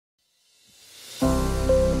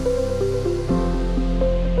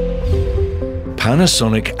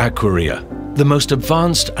Panasonic Aquarea, the most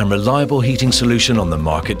advanced and reliable heating solution on the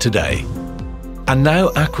market today. And now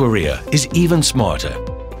Aquarea is even smarter.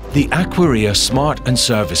 The Aquarea Smart and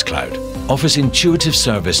Service Cloud offers intuitive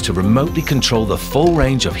service to remotely control the full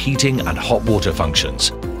range of heating and hot water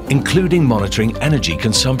functions, including monitoring energy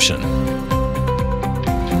consumption.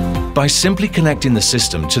 By simply connecting the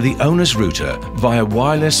system to the owner's router via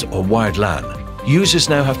wireless or wired LAN, users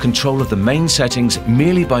now have control of the main settings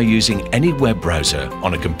merely by using any web browser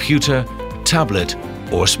on a computer, tablet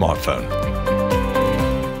or smartphone.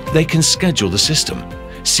 They can schedule the system,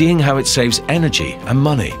 seeing how it saves energy and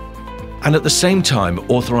money, and at the same time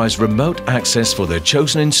authorize remote access for their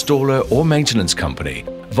chosen installer or maintenance company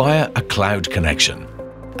via a cloud connection,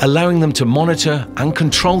 allowing them to monitor and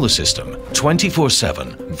control the system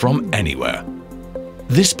 24/7 from anywhere.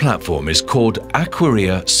 This platform is called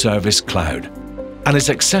Aquarea Service Cloud and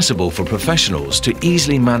is accessible for professionals to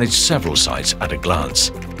easily manage several sites at a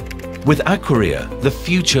glance. With Aquarea, the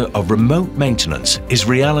future of remote maintenance is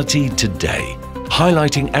reality today,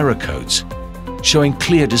 highlighting error codes, showing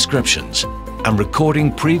clear descriptions, and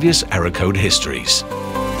recording previous error code histories.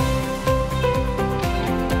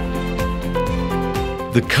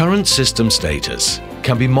 The current system status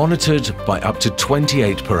can be monitored by up to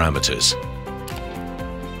 28 parameters.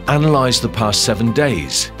 Analyze the past 7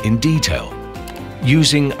 days in detail,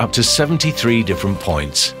 using up to 73 different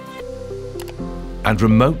points, and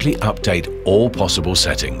remotely update all possible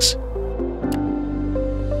settings.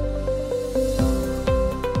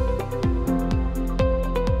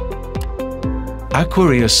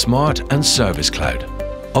 Aquarea Smart and Service Cloud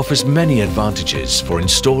offers many advantages for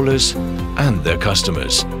installers and their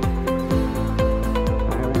customers,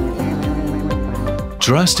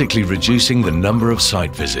 drastically reducing the number of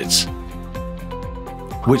site visits,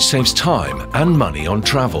 which saves time and money on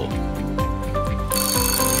travel.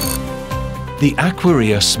 The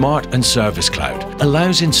Aquarea Smart and Service Cloud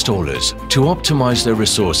allows installers to optimize their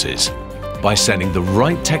resources by sending the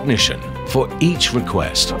right technician for each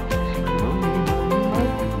request.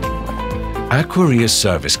 Aquarea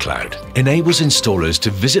Service Cloud enables installers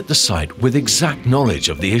to visit the site with exact knowledge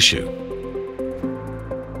of the issue.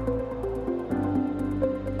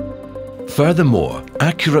 Furthermore,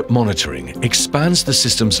 accurate monitoring expands the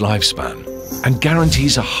system's lifespan and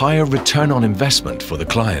guarantees a higher return on investment for the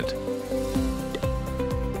client.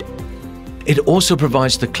 It also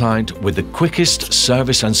provides the client with the quickest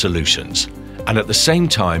service and solutions, and at the same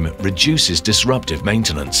time reduces disruptive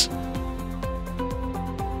maintenance.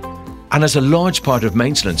 And as a large part of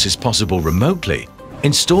maintenance is possible remotely,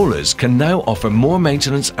 installers can now offer more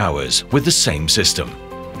maintenance hours with the same system.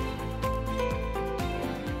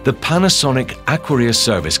 The Panasonic Aquarea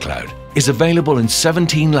Service Cloud is available in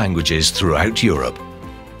 17 languages throughout Europe,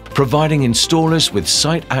 providing installers with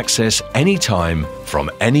site access anytime, from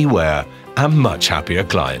anywhere, and much happier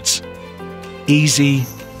clients. Easy,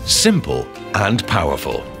 simple, and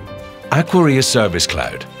powerful. Aquarea Service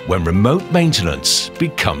Cloud, when remote maintenance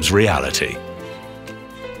becomes reality.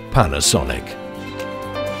 Panasonic.